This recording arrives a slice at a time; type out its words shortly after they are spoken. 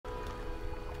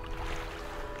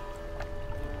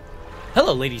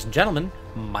Hello ladies and gentlemen,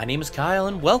 my name is Kyle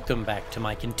and welcome back to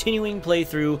my continuing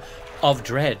playthrough of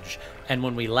Dredge. And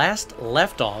when we last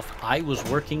left off, I was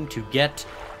working to get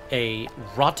a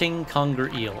rotting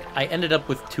conger eel. I ended up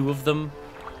with two of them.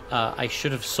 I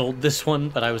should have sold this one,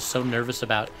 but I was so nervous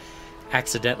about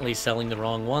accidentally selling the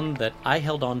wrong one that I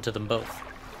held on to them both.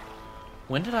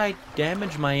 When did I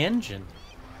damage my engine?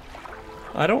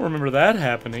 I don't remember that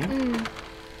happening.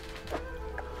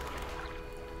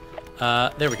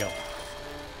 There we go.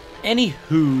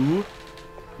 Anywho,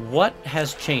 what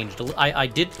has changed? I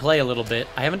did play a little bit.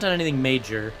 I haven't done anything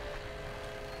major.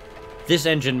 This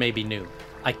engine may be new.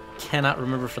 I cannot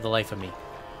remember for the life of me.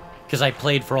 Because I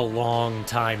played for a long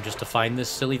time just to find this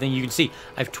silly thing. You can see,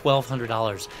 I have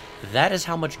 $1,200. That is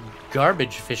how much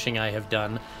garbage fishing I have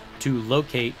done to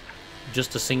locate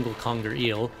just a single conger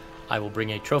eel. I will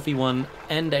bring a trophy one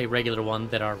and a regular one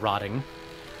that are rotting.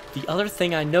 The other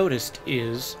thing I noticed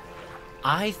is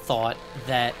I thought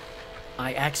that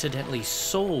I accidentally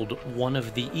sold one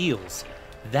of the eels.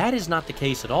 That is not the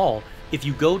case at all. If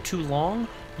you go too long,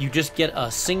 you just get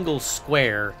a single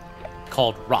square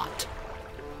called rot.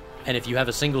 And if you have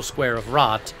a single square of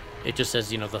rot, it just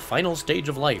says, you know, the final stage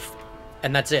of life.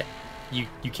 And that's it. You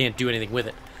can't do anything with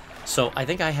it. So I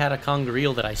think I had a conger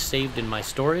eel that I saved in my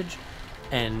storage,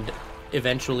 and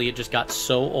eventually it just got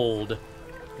so old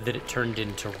that it turned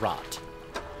into rot.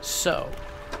 So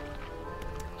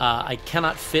I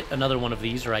cannot fit another one of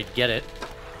these or I'd get it.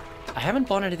 I haven't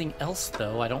bought anything else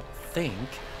though, I don't think.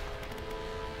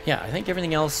 Yeah, I think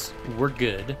everything else we're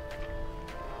good.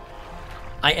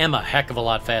 I am a heck of a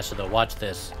lot faster though. Watch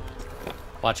this.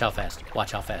 Watch how fast.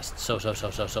 Watch how fast. So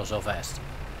fast.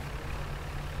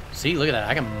 See, look at that.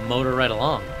 I can motor right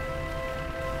along.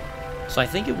 So I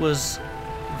think it was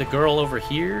the girl over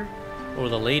here, or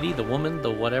the lady, the woman, the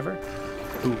whatever,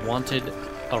 who wanted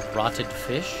a rotted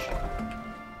fish.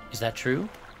 Is that true?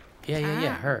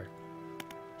 Yeah, her.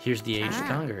 Here's the aged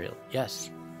conger eel. Yes.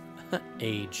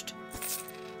 Aged.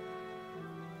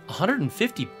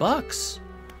 150 bucks.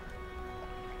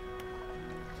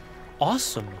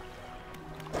 Awesome.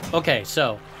 Okay,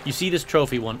 so you see this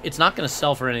trophy one. It's not going to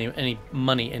sell for any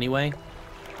money anyway.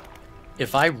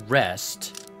 If I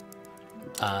rest,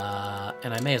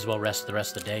 and I may as well rest the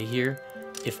rest of the day here.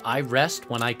 If I rest,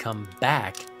 when I come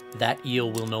back, that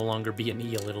eel will no longer be an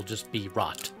eel. It'll just be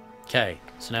rot. Okay,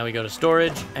 so now we go to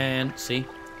storage, and see?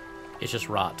 It's just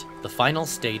rot. The final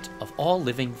state of all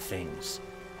living things.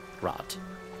 Rot.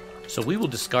 So we will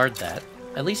discard that.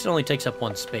 At least it only takes up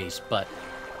one space, but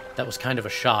that was kind of a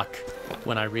shock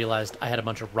when I realized I had a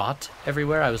bunch of rot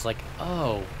everywhere. I was like,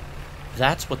 oh,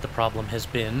 that's what the problem has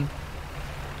been.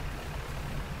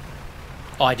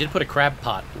 Oh, I did put a crab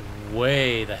pot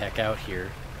way the heck out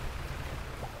here.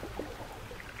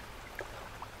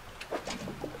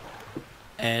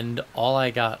 And all I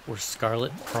got were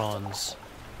scarlet prawns.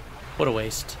 What a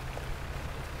waste.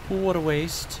 What a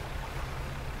waste.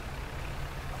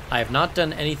 I have not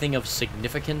done anything of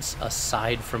significance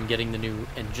aside from getting the new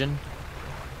engine.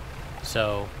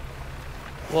 So,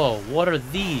 whoa, what are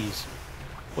these?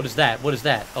 What is that? What is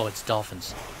that? Oh, it's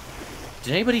dolphins.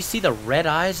 Did anybody see the red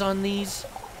eyes on these?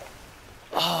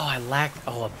 Oh, I lack...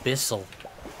 Oh, abyssal.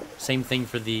 Same thing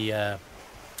for the...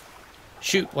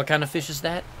 Shoot, what kind of fish is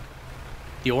that?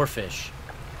 The oarfish.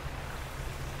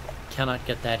 Cannot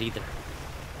get that either.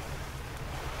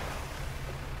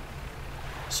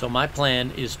 So my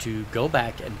plan is to go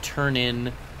back and turn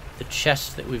in the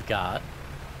chest that we've got,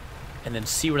 and then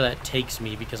see where that takes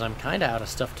me, because I'm kind of out of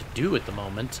stuff to do at the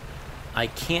moment. I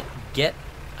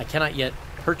cannot yet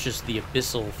purchase the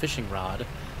abyssal fishing rod.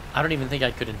 I don't even think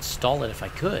I could install it if I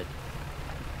could.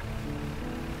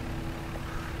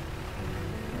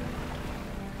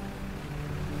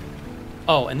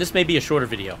 Oh, and this may be a shorter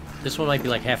video. This one might be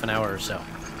like half an hour or so.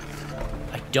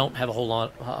 I don't have a whole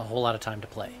lot of time to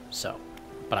play, so.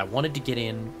 But I wanted to get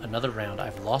in another round.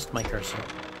 I've lost my cursor.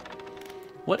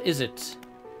 What is it?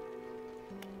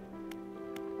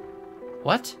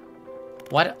 What?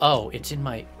 What? Oh, it's in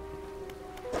my...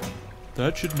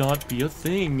 That should not be a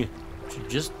thing. Should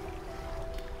just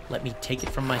let me take it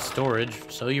from my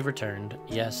storage. So you've returned.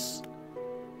 Yes.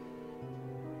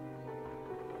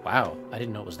 Wow, I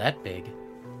didn't know it was that big.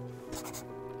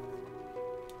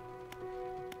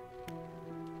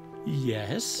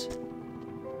 Yes.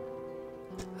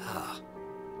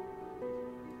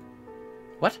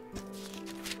 What?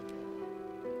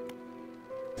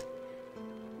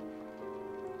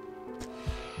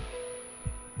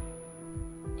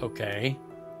 Okay.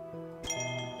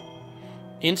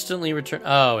 Instantly return...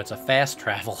 Oh, it's a fast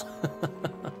travel.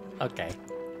 Okay.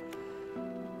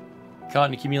 Caught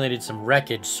and accumulated some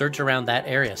wreckage. Search around that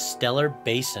area. Stellar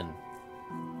Basin.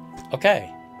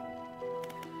 Okay.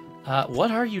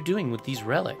 What are you doing with these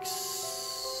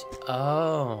relics?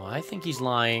 Oh, I think he's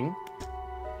lying.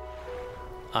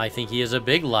 I think he is a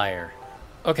big liar.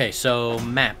 Okay, so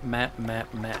map.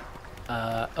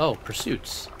 Oh,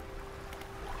 pursuits.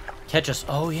 Catch us.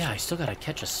 Oh, yeah, I still gotta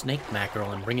catch a snake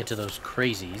mackerel and bring it to those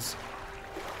crazies.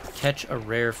 Catch a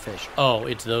rare fish. Oh,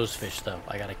 it's those fish, though.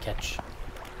 I gotta catch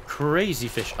crazy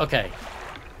fish. Okay.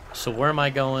 So where am I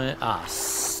going? Ah,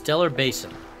 Stellar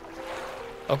Basin.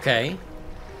 Okay.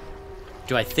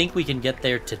 Do I think we can get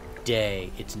there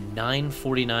today? It's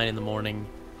 9:49 in the morning.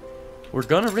 We're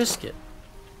gonna risk it.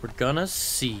 We're gonna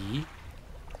see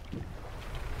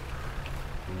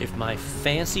if my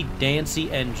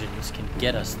fancy-dancy engines can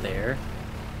get us there.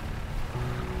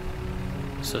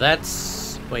 So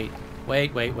that's... Wait.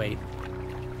 Am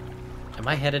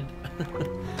I headed?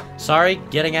 Sorry,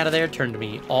 getting out of there turned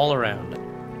me all around.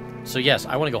 So yes,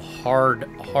 I want to go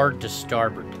hard to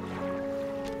starboard.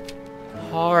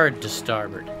 Hard to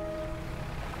starboard.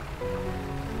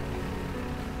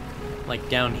 Like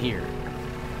down here.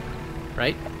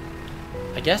 Right?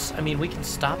 I guess, I mean, we can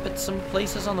stop at some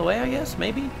places on the way, I guess,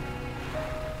 maybe?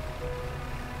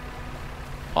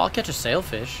 Oh, I'll catch a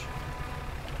sailfish.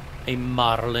 A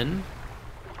marlin.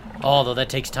 Although that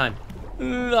takes time.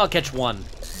 I'll catch one.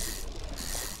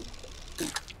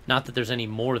 Not that there's any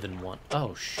more than one.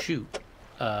 Oh, shoot.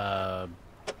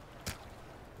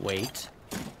 Wait.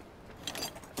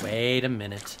 Wait a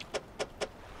minute.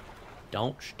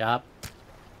 Don't stop.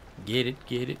 Get it.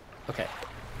 Okay.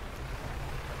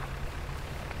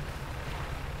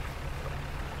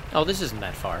 Oh, this isn't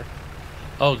that far.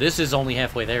 Oh, this is only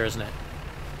halfway there, isn't it?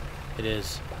 It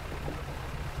is.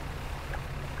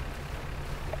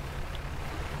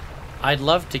 I'd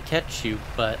love to catch you,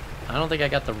 but I don't think I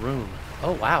got the room.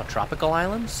 Oh, wow. Tropical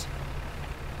islands?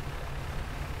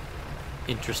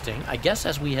 Interesting. I guess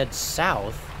as we head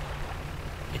south,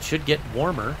 it should get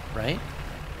warmer, right?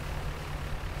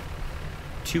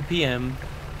 2 p.m.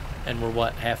 and we're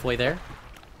what, halfway there?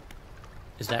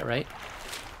 Is that right?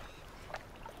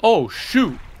 Oh,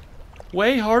 shoot!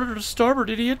 Way harder to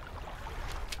starboard, idiot!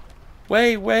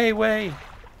 Way!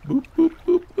 Boop,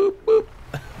 boop.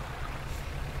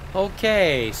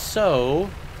 Okay, so...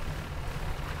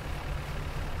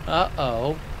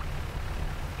 Uh-oh.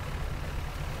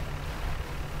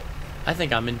 I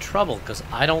think I'm in trouble, because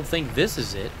I don't think this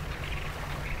is it.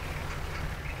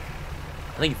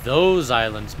 I think those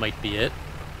islands might be it.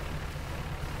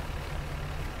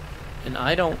 And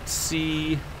I don't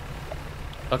see...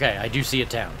 Okay, I do see a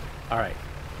town. Alright.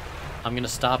 I'm gonna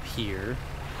stop here.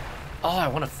 Oh, I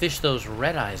want to fish those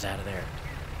red eyes out of there.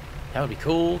 That would be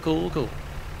cool.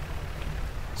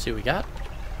 See what we got?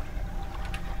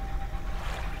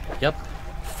 Yep.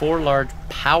 4 large,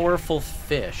 powerful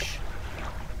fish.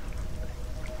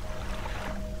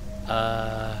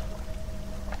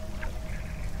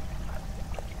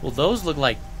 Well, those look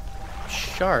like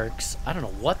sharks. I don't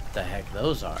know what the heck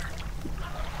those are.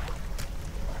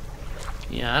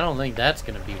 Yeah, I don't think that's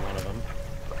going to be one of them.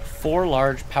 4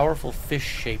 large, powerful fish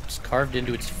shapes carved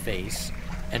into its face,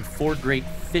 and 4 great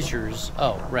fissures.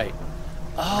 Oh, right.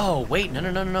 Oh, wait,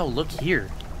 no. Look here,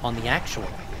 on the actual.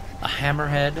 A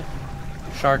hammerhead.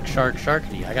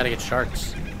 Sharky. I gotta get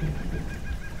sharks.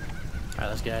 Alright,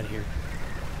 let's get out of here.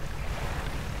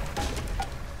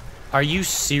 Are you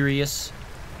serious?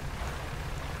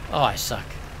 Oh, I suck.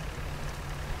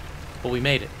 But we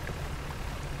made it.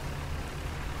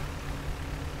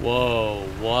 Whoa,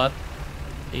 what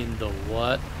in the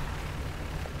what?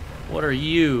 What are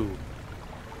you?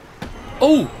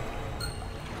 Oh!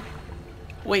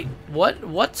 Wait, what?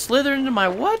 What slithered into my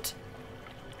what?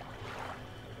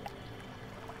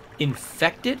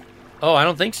 Infected? Oh, I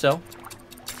don't think so.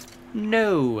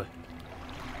 No.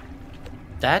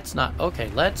 That's not... Okay,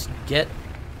 let's get...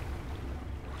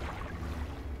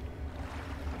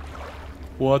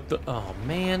 What the... Oh,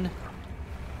 man.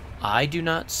 I do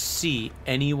not see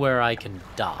anywhere I can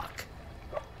dock.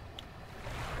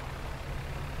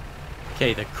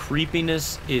 Okay, the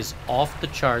creepiness is off the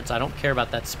charts. I don't care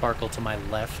about that sparkle to my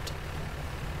left.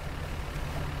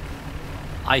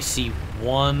 I see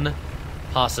one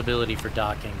possibility for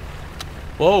docking.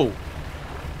 Whoa!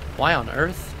 Why on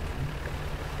earth?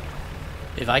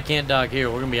 If I can't dock here,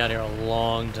 we're gonna be out here a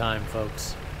long time,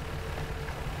 folks.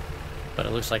 But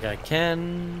it looks like I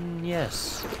can...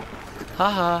 Yes.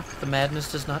 Haha, the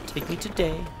madness does not take me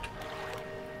today.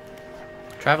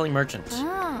 Traveling merchant.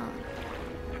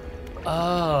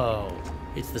 Oh,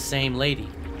 it's the same lady.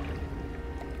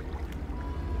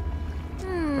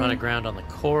 Run aground on the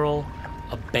coral.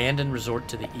 Abandoned resort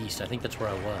to the east. I think that's where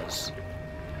I was.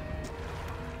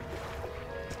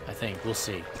 I think. We'll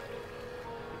see.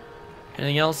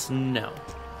 Anything else? No.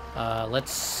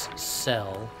 Let's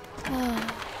sell.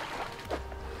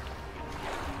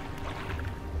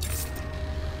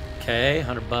 Okay,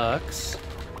 $100.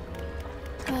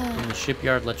 In the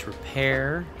shipyard, let's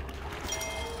repair.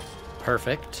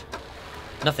 Perfect.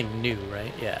 Nothing new,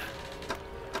 right? Yeah.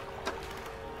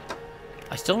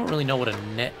 I still don't really know what a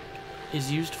net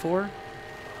is used for.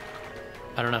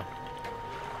 I don't know.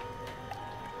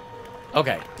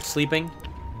 Okay, sleeping.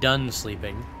 Done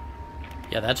sleeping.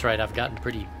 Yeah, that's right, I've gotten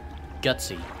pretty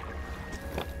gutsy.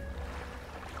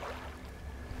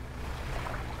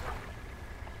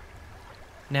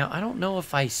 Now, I don't know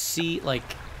if I see, like...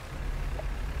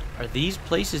 Are these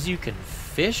places you can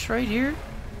fish right here?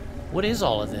 What is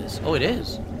all of this? Oh, it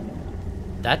is.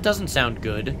 That doesn't sound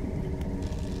good.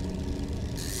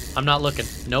 I'm not looking.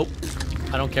 Nope.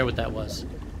 I don't care what that was.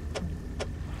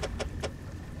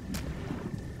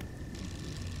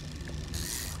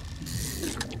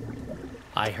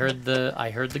 I heard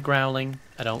the growling.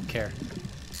 I don't care.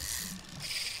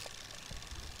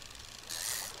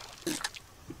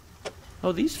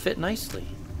 Oh, these fit nicely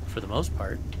for the most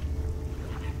part.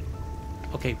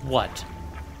 Okay, what?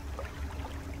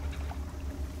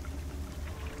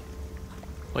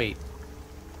 Wait.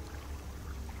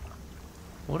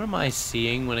 What am I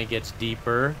seeing when it gets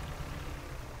deeper?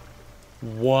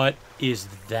 What is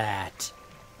that?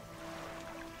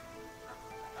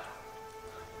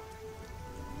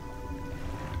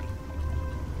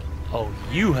 Oh,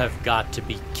 you have got to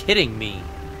be kidding me.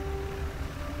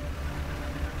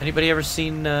 Anybody ever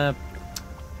seen,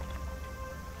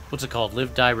 what's it called?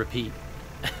 Live, Die, Repeat.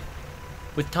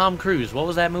 With Tom Cruise. What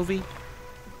was that movie?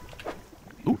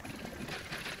 Ooh.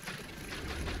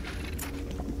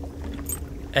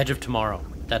 Edge of Tomorrow.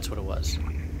 That's what it was.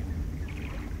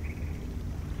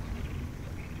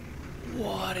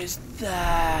 What is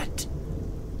that?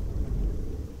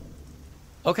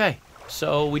 Okay,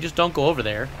 so we just don't go over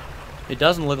there. It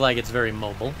doesn't look like it's very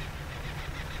mobile.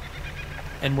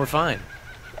 And we're fine.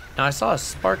 Now, I saw a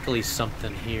sparkly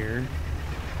something here.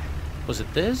 Was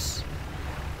it this?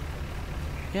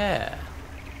 Yeah.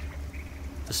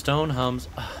 The stone hums.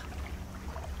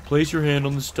 Place your hand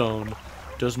on the stone.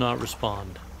 Does not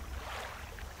respond.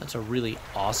 That's a really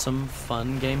awesome,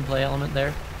 fun gameplay element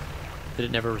there. That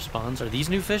it never responds. Are these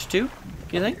new fish too,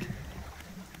 do you think?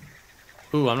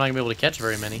 Ooh, I'm not gonna be able to catch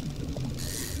very many.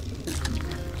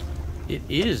 It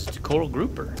is coral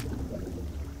grouper.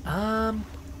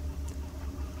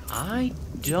 I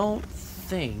don't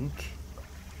think...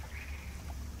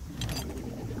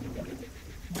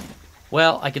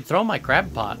 Well, I could throw my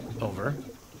crab pot over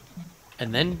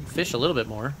and then fish a little bit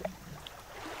more.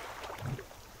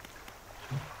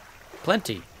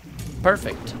 Plenty.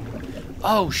 Perfect.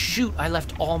 Oh, shoot. I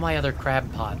left all my other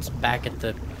crab pots back at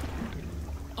the...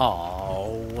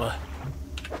 Oh.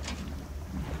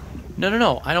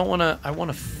 No. I don't want to... I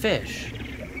want to fish.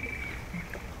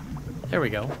 There we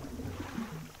go.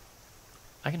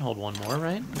 I can hold one more,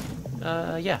 right?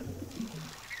 Yeah.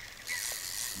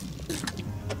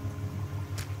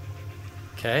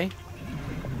 Okay.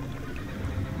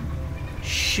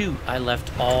 Shoot, I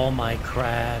left all my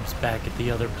crabs back at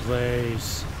the other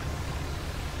place.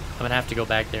 I'm gonna have to go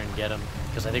back there and get them,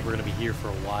 because I think we're gonna be here for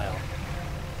a while.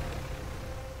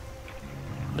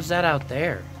 What's that out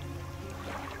there?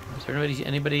 Is there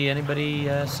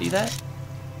anybody see that?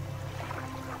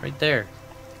 Right there.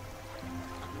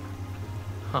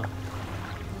 Huh.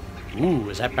 Ooh,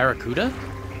 is that barracuda?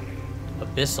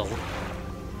 Abyssal.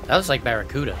 That looks like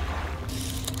barracuda.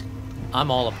 I'm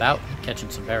all about catching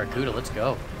some barracuda. Let's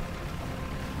go.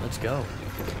 Let's go.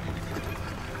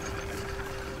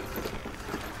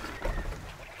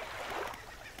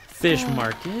 Fish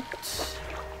market.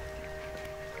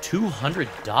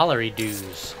 $200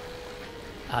 dues.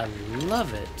 I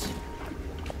love it.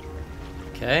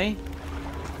 Okay.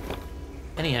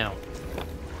 Anyhow,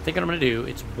 I think what I'm going to do,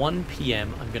 it's 1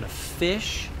 p.m. I'm going to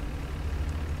fish.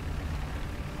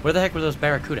 Where the heck were those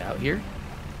barracuda? Out here?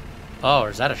 Oh, or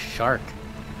is that a shark?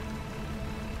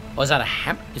 Oh, is that a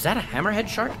hammerhead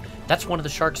shark? That's one of the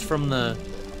sharks from the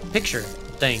picture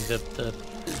thing.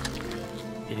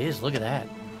 It is. Look at that.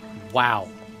 Wow.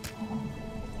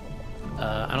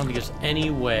 I don't think there's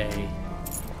any way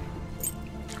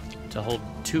to hold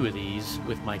 2 of these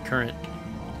with my current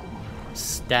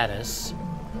status.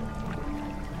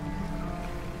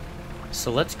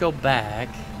 So let's go back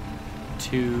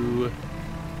to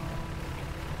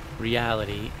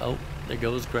reality. Oh, there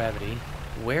goes gravity.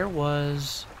 Where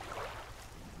was...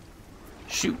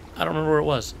 Shoot, I don't remember where it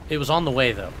was. It was on the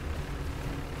way, though.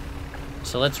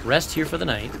 So let's rest here for the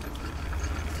night.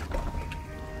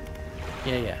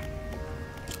 Yeah.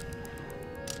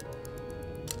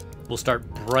 We'll start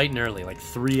bright and early, like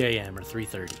 3 a.m. or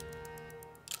 3:30.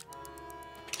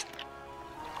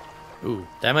 Ooh,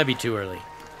 that might be too early.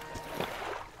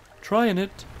 Trying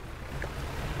it.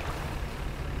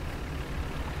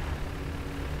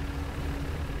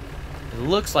 It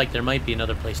looks like there might be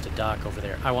another place to dock over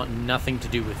there. I want nothing to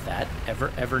do with that.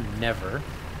 Ever, ever, never.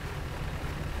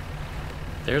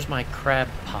 There's my crab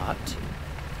pot.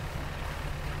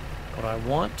 What I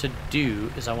want to do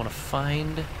is I want to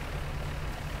find...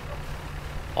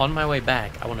 On my way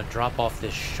back, I want to drop off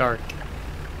this shark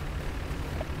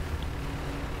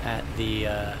at the...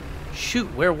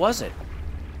 Shoot, where was it?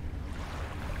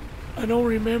 I don't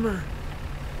remember.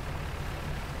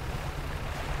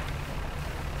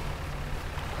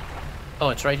 Oh,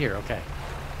 it's right here. Okay.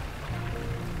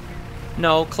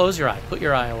 No, close your eye. Put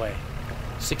your eye away.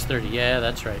 6:30. Yeah,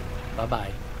 that's right.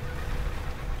 Bye-bye.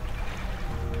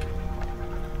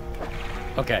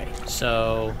 Okay,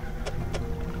 so...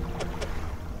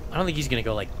 I don't think he's going to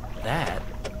go like that.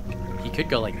 He could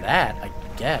go like that, I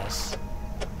guess.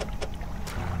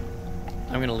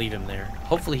 I'm going to leave him there.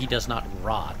 Hopefully he does not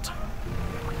rot.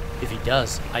 If he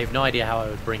does, I have no idea how I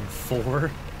would bring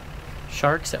 4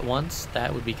 sharks at once.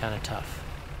 That would be kind of tough.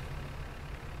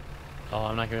 Oh,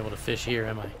 I'm not going to be able to fish here,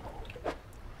 am I?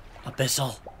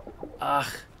 Abyssal.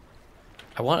 Ugh.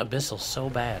 I want Abyssal so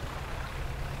bad.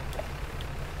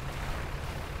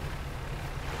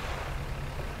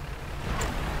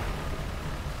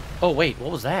 Oh, wait, what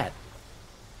was that?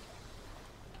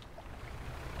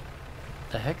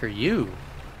 The heck are you?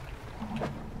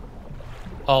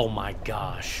 Oh my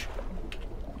gosh.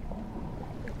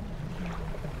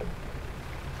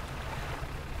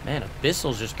 Man,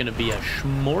 Abyssal's just gonna be a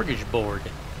smorgasbord.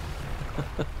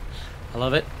 I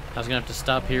love it. I was gonna have to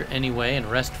stop here anyway and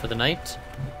rest for the night.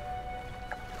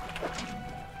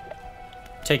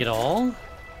 Take it all.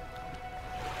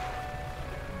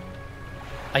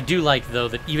 I do like, though,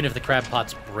 that even if the crab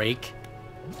pots break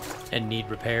and need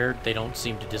repaired, they don't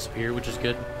seem to disappear, which is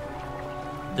good.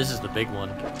 This is the big one.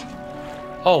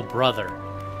 Oh, brother.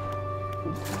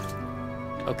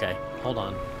 Okay, hold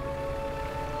on.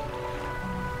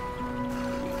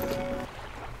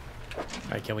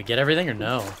 Alright, can we get everything or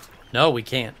no? No, we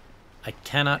can't. I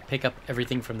cannot pick up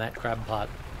everything from that crab pot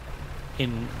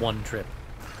in one trip.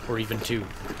 Or even 2.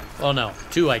 Oh, no.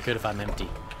 2 I could if I'm empty.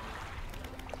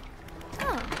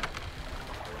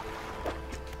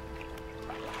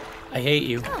 I hate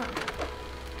you.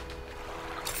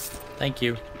 Thank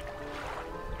you.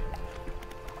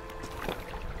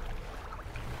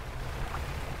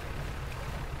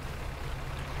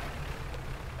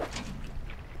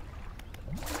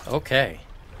 Okay.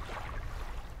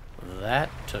 That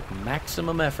took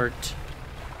maximum effort.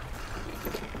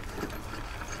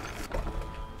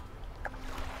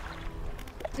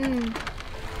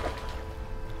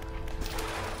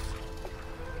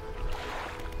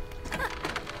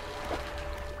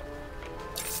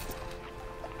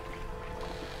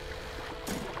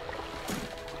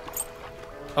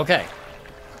 Okay.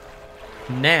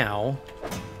 Now,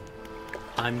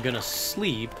 I'm gonna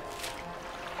sleep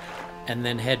and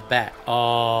then head back.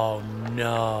 Oh,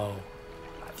 no.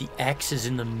 The X is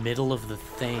in the middle of the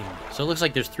thing. So it looks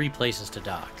like there's 3 places to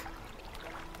dock.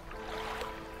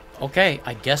 Okay,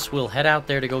 I guess we'll head out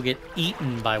there to go get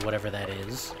eaten by whatever that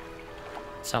is.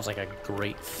 Sounds like a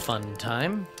great fun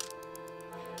time.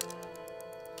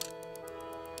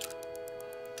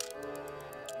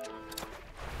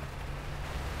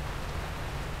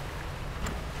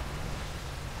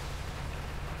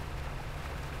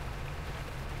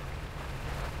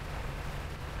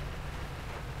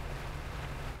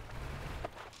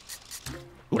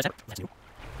 Ooh, what's that? That's new.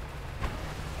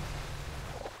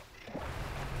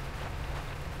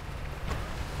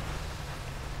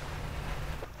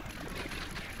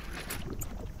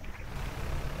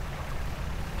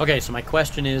 Okay, so my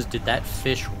question is, did that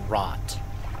fish rot?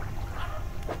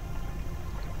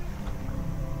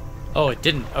 Oh, it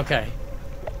didn't. Okay.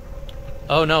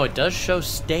 Oh, no, it does show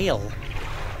stale.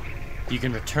 You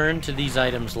can return to these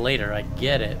items later. I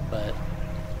get it, but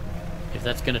if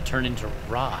that's going to turn into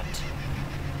rot,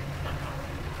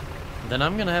 then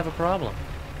I'm going to have a problem.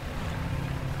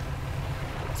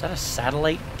 Is that a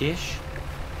satellite dish?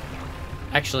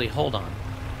 Actually, hold on.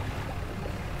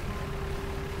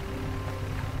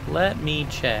 Let me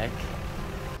check.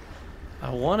 I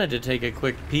wanted to take a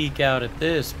quick peek out at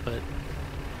this, but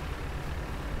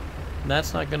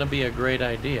that's not going to be a great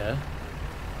idea.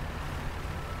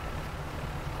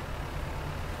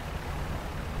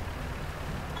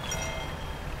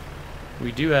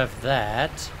 We do have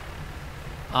that.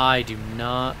 I do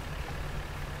not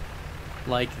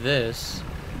like this.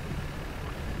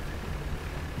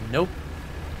 Nope.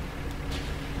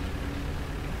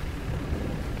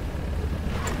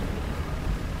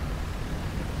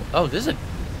 Oh, this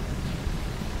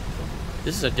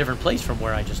is a different place from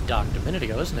where I just docked a minute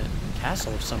ago, isn't it?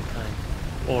 Castle of some kind.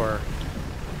 Or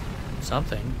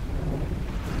something.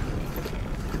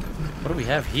 What do we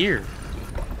have here?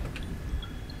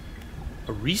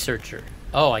 A researcher.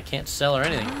 Oh, I can't sell or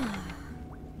anything.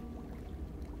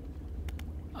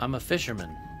 I'm a fisherman.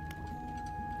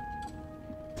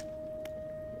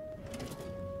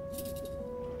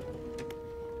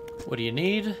 What do you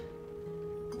need?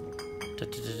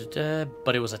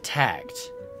 But it was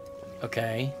attacked.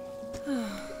 Okay.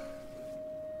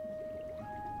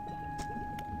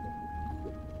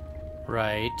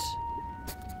 Right.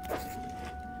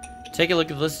 Take a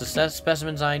look at the list of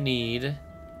specimens I need.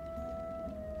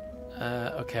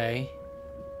 Okay.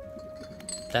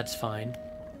 That's fine.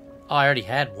 Oh, I already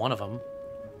had one of them.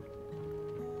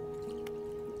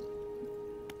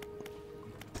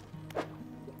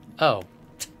 Oh.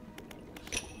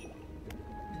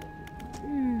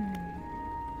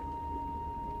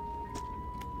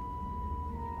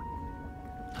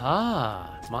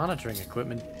 Ah, monitoring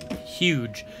equipment.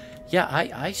 Huge. Yeah,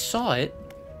 I saw it.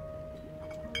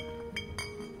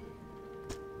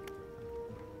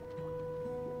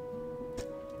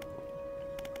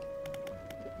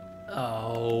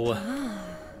 Oh.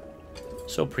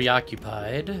 So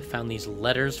preoccupied. Found these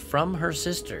letters from her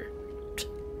sister.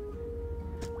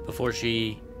 Before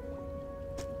she...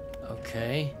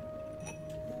 Okay.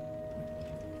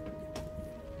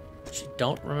 She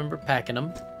don't remember packing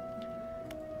them.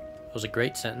 Was a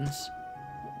great sentence.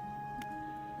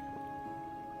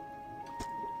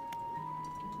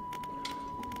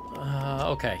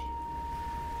 Okay.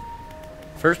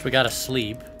 First, we gotta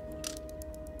sleep.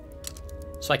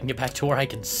 So I can get back to where I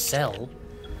can sell.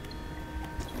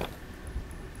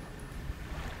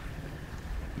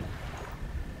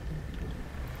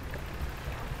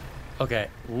 Okay.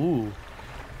 Ooh.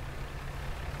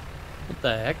 What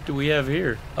the heck do we have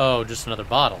here? Oh, just another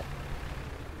bottle.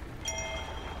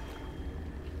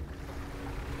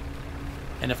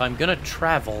 And if I'm gonna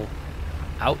travel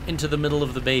out into the middle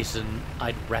of the basin,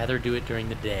 I'd rather do it during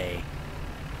the day.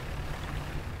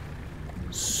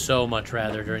 So much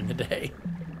rather during the day.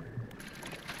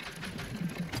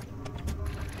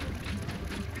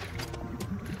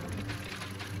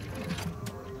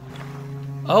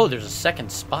 Oh, there's a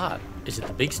second spot. Is it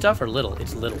the big stuff or little?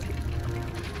 It's little.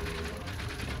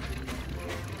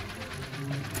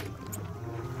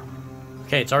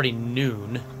 Okay, it's already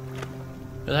noon.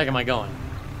 Where the heck am I going?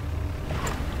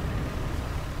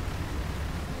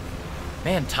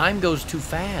 Man, time goes too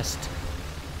fast.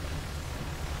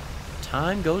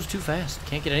 Time goes too fast.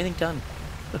 Can't get anything done.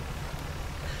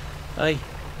 Hey.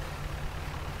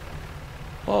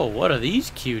 Whoa, what are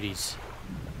these cuties?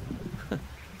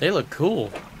 They look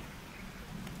cool.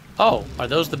 Oh, are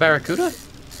those the barracuda?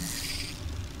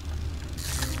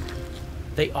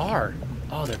 They are.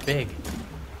 Oh, they're big.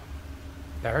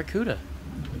 Barracuda.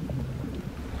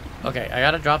 Okay, I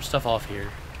gotta drop stuff off here.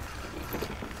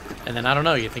 And then, I don't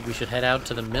know, you think we should head out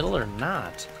to the middle or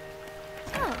not?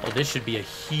 Oh, this should be a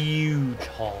huge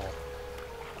haul.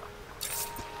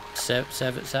 $78.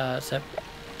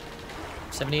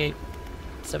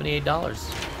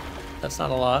 That's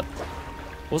not a lot.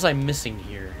 What was I missing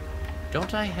here?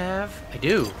 Don't I have... I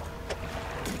do.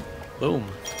 Boom.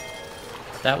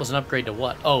 That was an upgrade to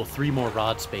what? Oh, 3 more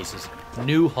rod spaces.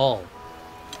 New hull.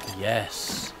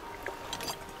 Yes.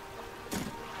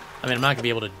 I mean, I'm not going to be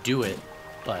able to do it,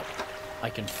 but I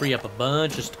can free up a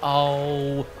bunch of...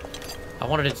 Oh, I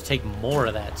wanted it to take more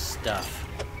of that stuff.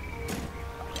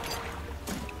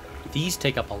 These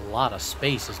take up a lot of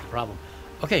space is the problem.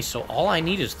 Okay, so all I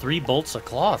need is 3 bolts of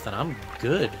cloth, and I'm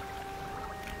good.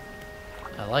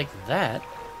 I like that.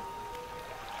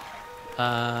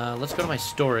 Let's go to my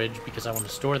storage, because I want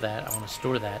to store that. I want to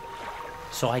store that.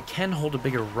 So I can hold a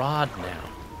bigger rod now.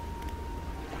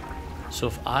 So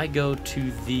if I go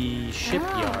to the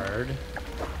shipyard...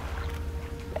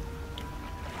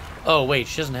 Oh, wait,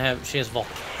 she doesn't have... She has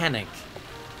volcanic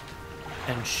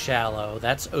and shallow.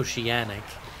 That's oceanic.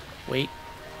 Wait.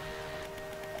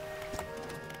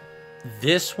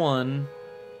 This one...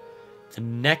 The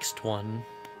next one...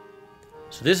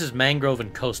 So this is mangrove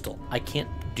and coastal. I can't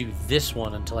do this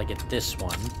one until I get this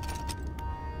one.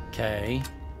 Okay.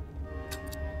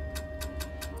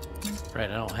 Right,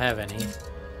 I don't have any.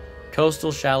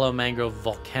 Coastal, shallow, mangrove,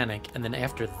 volcanic. And then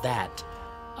after that,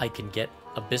 I can get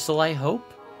abyssal, I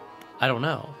hope? I don't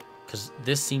know. Because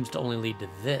this seems to only lead to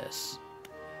this.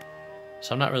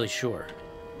 So I'm not really sure.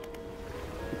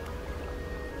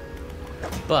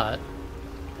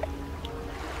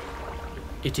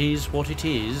 It is what it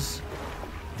is.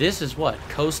 This is what?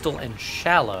 Coastal and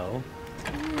shallow.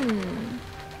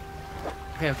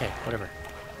 Okay, whatever.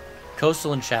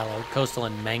 Coastal and shallow, coastal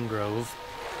and mangrove,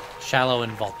 shallow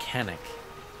and volcanic.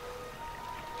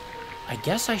 I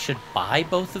guess I should buy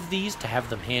both of these to have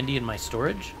them handy in my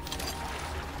storage.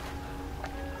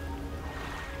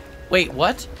 Wait,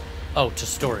 what? Oh, to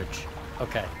storage.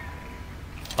 Okay.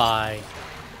 Buy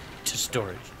to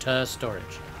storage. To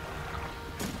storage.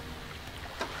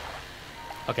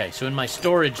 Okay, so in my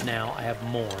storage now, I have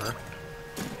more.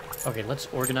 Okay, let's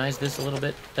organize this a little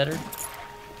bit better.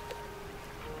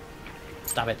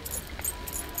 Stop it.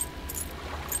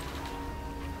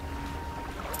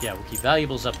 Yeah, we'll keep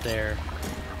valuables up there.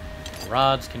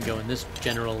 Rods can go in this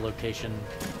general location.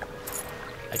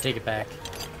 I take it back.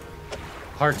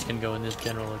 Parts can go in this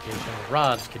general location.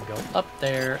 Rods can go up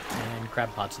there, and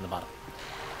crab pots in the bottom.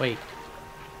 Wait.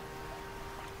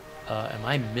 Am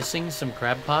I missing some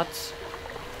crab pots?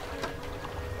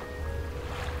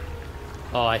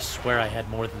 Oh, I swear I had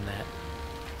more than that.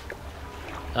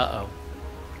 Uh-oh.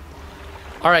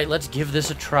 Alright, let's give this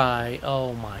a try.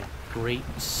 Oh my great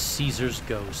Caesar's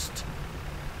ghost.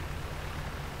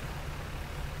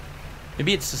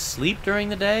 Maybe it's asleep during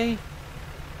the day?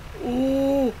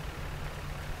 Ooh!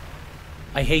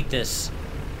 I hate this.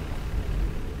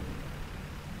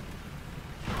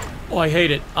 Oh, I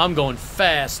hate it. I'm going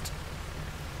fast.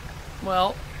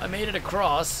 Well, I made it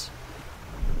across.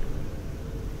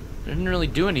 It didn't really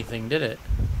do anything, did it?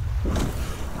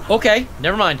 Okay,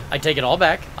 never mind. I take it all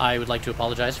back. I would like to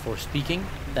apologize for speaking.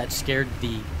 That scared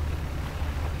the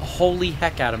holy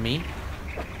heck out of me.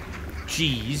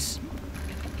 Jeez.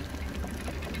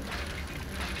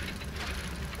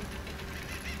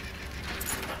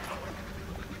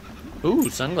 Ooh,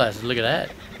 sunglasses. Look at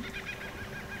that.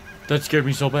 That scared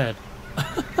me so bad.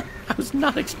 I was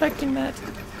not expecting that.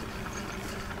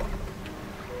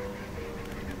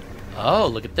 Oh,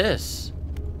 look at this.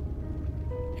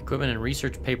 Equipment and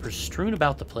research papers strewn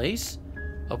about the place.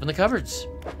 Open the cupboards.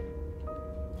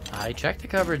 I check the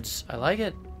cupboards. I like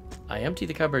it. I empty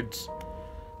the cupboards.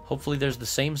 Hopefully there's the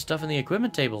same stuff in the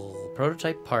equipment table.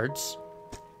 Prototype parts.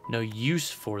 No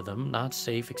use for them. Not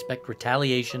safe. Expect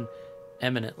retaliation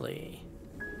imminently.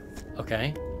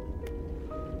 Okay.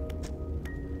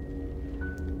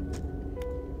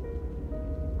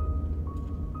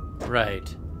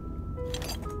 Right.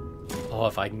 Oh,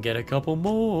 if I can get a couple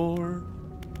more.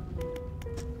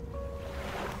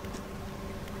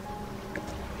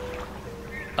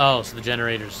 Oh, so the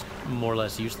generator's more or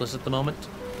less useless at the moment.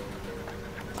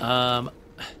 Yeah,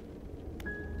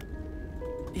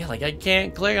 like I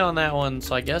can't click on that one,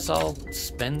 so I guess I'll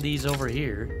spend these over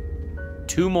here.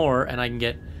 2 more, and I can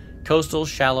get coastal,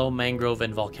 shallow, mangrove,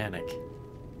 and volcanic,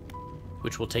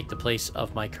 which will take the place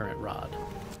of my current rod.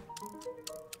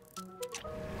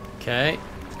 Okay.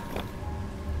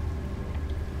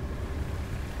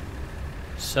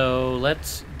 So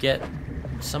let's get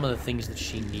some of the things that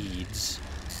she needs.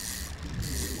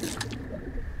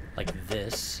 Like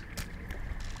this.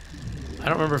 I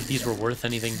don't remember if these were worth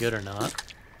anything good or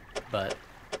not, but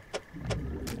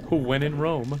when in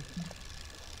Rome.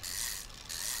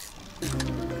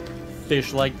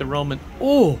 Fish like the Roman.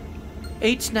 Oh!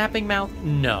 8 snapping mouth?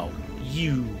 No.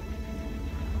 You.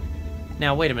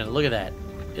 Now, wait a minute. Look at that.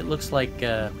 It looks like,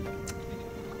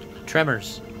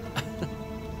 Tremors.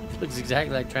 It looks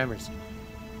exactly like Tremors.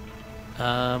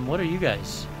 What are you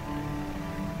guys?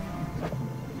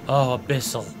 Oh,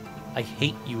 Abyssal. I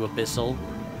hate you, Abyssal.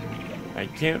 I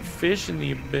can't fish in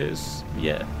the abyss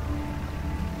yet.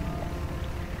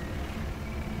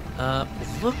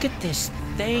 Look at this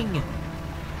thing.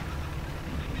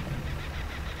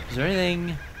 Is there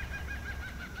anything?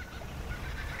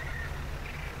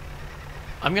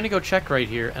 I'm gonna go check right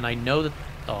here, and I know that...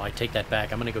 Oh, I take that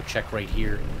back. I'm gonna go check right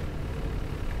here.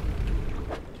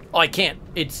 Oh, I can't.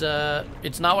 It's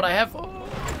not what I have. Oh.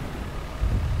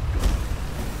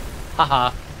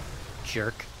 Haha.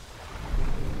 Jerk.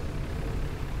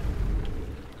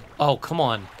 Oh, come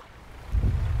on.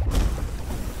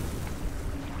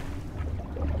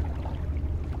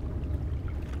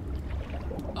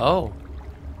 Oh.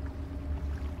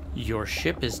 Your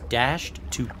ship is dashed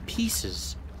to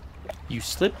pieces. You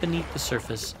slip beneath the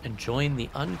surface and join the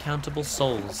uncountable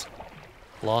souls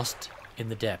lost in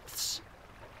the depths.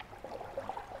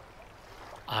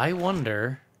 I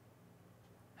wonder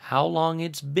how long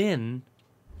it's been.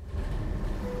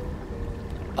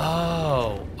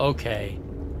 Oh, okay.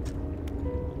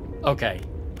 Okay.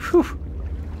 Whew.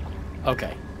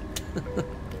 Okay.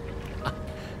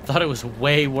 Thought it was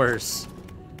way worse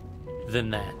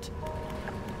than that.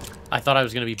 I thought I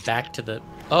was going to be back to the...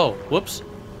 Oh, whoops.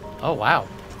 Oh, wow.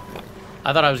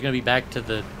 I thought I was going to be back to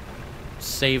the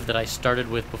save that I started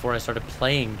with before I started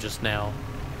playing just now.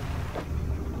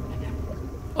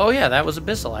 Oh yeah, that was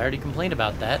Abyssal. I already complained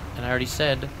about that, and I already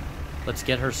said, let's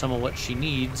get her some of what she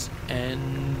needs,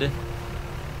 and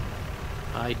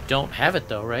I don't have it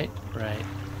though, right? Right.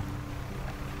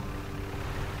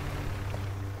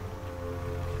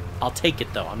 I'll take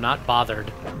it though. I'm not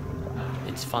bothered.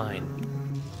 It's fine.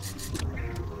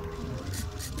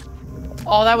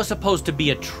 Oh, that was supposed to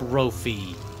be a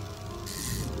trophy.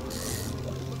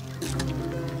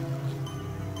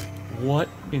 What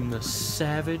in the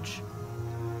savage?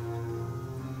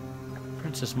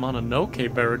 Princess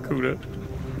Mononoke Barracuda.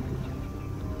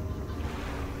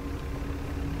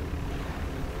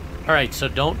 Alright, so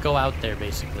don't go out there,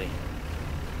 basically.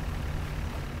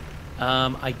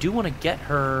 I do want to get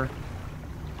her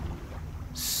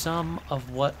some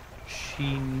of what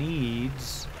she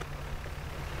needs.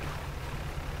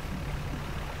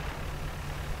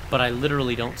 But I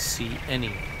literally don't see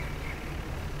any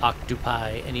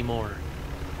octopi anymore.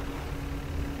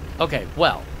 Okay,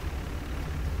 well.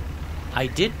 I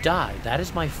did die. That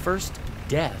is my first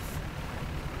death.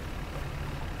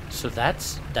 So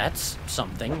that's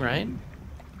something, right?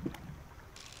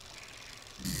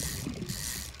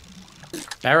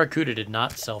 Barracuda did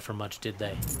not sell for much, did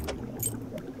they?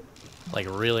 Like,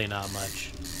 really not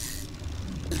much.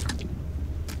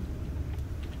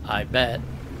 I bet.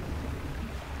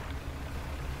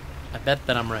 I bet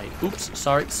that I'm right. Oops,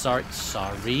 sorry.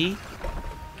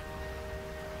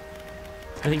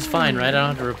 Everything's fine, right? I don't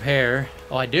have to repair.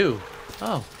 Oh, I do.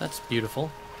 Oh, that's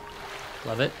beautiful.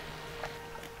 Love it.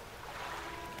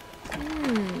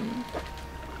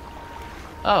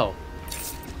 Oh.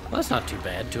 Well, that's not too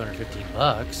bad. 215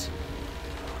 bucks.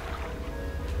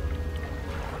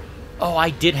 Oh, I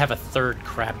did have a third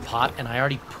crab pot, and I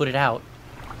already put it out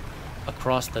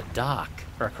across the dock,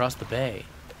 or across the bay.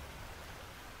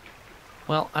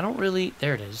 Well, I don't really...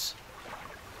 There it is.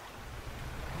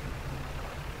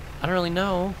 I don't really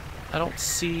know. I don't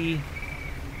see...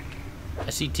 I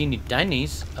see teeny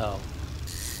tinies. Oh.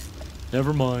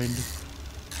 Never mind.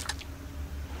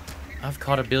 I've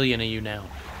caught a billion of you now.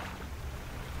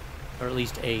 Or at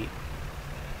least 8.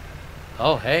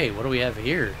 Oh, hey, what do we have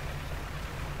here?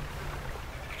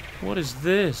 What is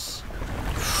this?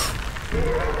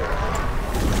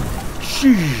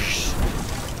 Jeez.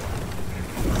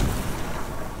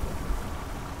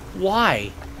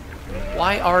 Why?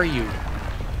 Why are you?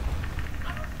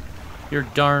 You're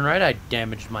darn right I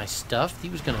damaged my stuff. He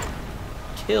was gonna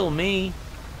kill me.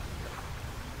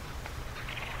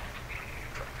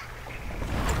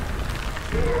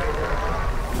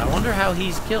 I wonder how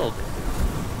he's killed.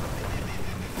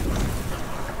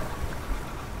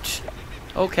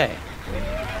 Okay.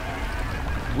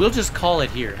 We'll just call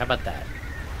it here. How about that?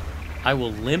 I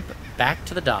will limp back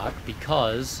to the dock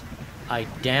because I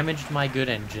damaged my good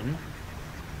engine.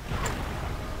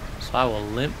 So I will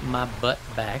limp my butt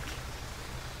back.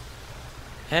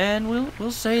 And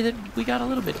we'll say that we got a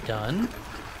little bit done.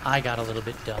 I got a little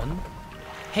bit done.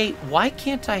 Hey, why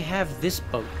can't I have this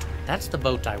boat? That's the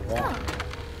boat I want.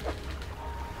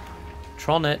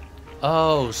 Trollnet.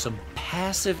 Oh, some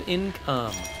passive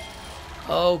income.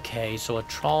 Okay, so a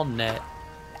Trollnet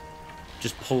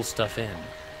just pulls stuff in.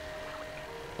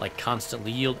 Like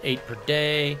constantly yield 8 per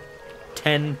day,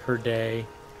 10 per day.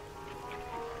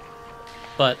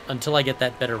 But until I get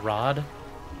that better rod,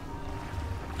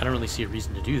 I don't really see a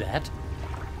reason to do that.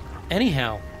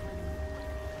 Anyhow,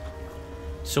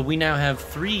 so we now have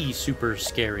 3 super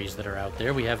scaries that are out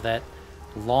there. We have that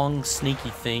long, sneaky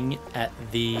thing at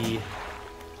the...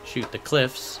 Shoot, the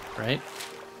cliffs, right?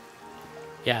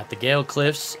 Yeah, at the Gale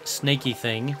Cliffs, snaky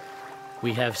thing.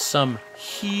 We have some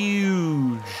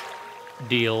huge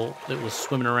deal that was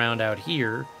swimming around out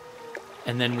here.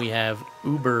 And then we have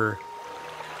Uber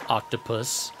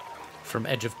Octopus from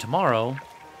Edge of Tomorrow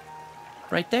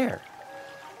right there.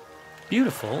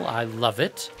 Beautiful. I love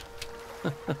it.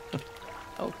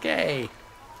 Okay.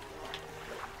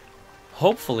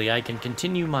 Hopefully I can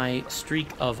continue my streak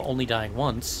of only dying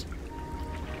once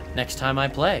next time I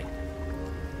play.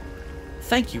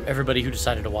 Thank you, everybody who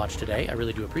decided to watch today. I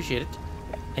really do appreciate it.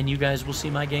 And you guys will see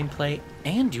my gameplay,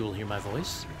 and you will hear my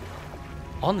voice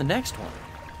on the next one.